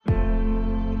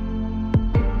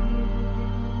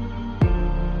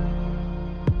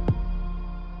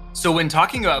So when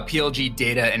talking about PLG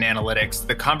data and analytics,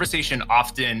 the conversation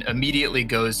often immediately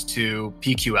goes to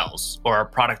PQLs, or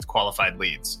product qualified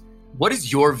leads. What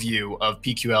is your view of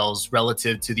PQLs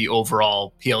relative to the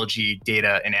overall PLG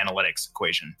data and analytics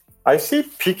equation? I see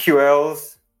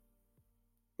PQLs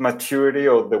maturity,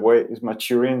 or the way it's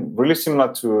maturing, really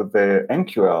similar to the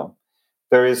MQL.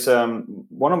 There is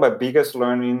one of my biggest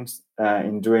learnings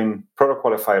in doing product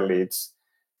qualified leads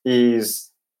is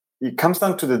it comes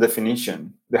down to the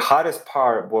definition. The hardest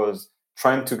part was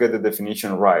trying to get the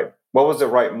definition right. What was the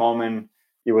right moment?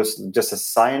 It was just a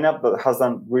sign up that has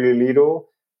done really little,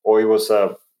 or it was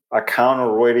a account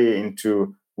already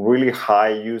into really high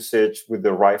usage with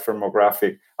the right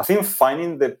firmographic. I think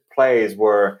finding the place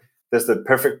where there's the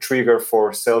perfect trigger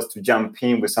for sales to jump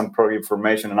in with some product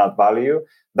information and add value,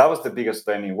 that was the biggest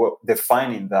learning,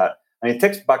 defining that. And it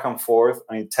takes back and forth,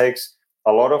 and it takes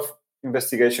a lot of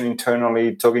investigation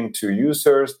internally, talking to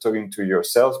users, talking to your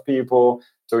salespeople,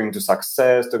 talking to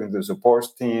success, talking to the support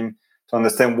team, to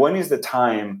understand when is the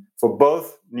time for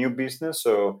both new business,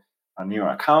 so a new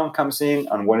account comes in,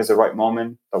 and when is the right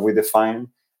moment that we define,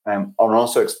 and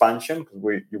also expansion,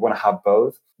 because you want to have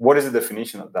both. What is the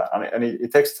definition of that? And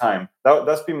it takes time.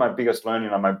 That's been my biggest learning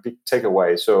and my big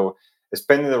takeaway. So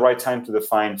spending the right time to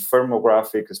define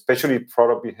firmographic, especially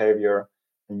product behavior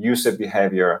and user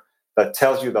behavior, that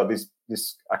tells you that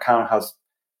this account has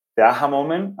the aha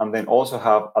moment and then also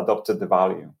have adopted the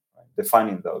value, right?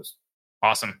 Defining those.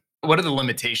 Awesome. What are the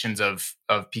limitations of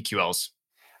PQLs?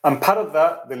 And part of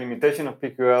that, the limitation of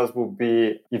PQLs would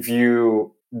be if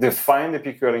you define the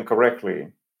PQL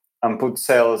incorrectly and put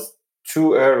sales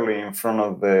too early in front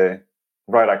of the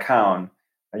right account,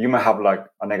 you might have like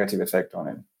a negative effect on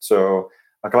it. So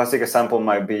a classic example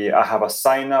might be I have a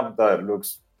sign up that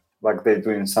looks like they're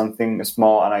doing something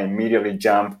small, and I immediately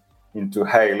jump into,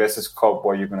 hey, let's scope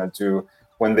what you're going to do,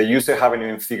 when the user haven't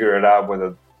even figured out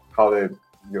how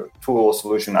your tool or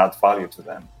solution adds value to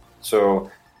them.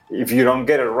 So if you don't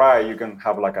get it right, you can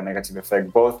have like a negative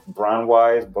effect, both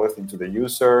brand-wise, both into the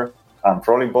user, and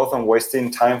probably both on wasting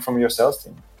time from your sales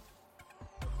team.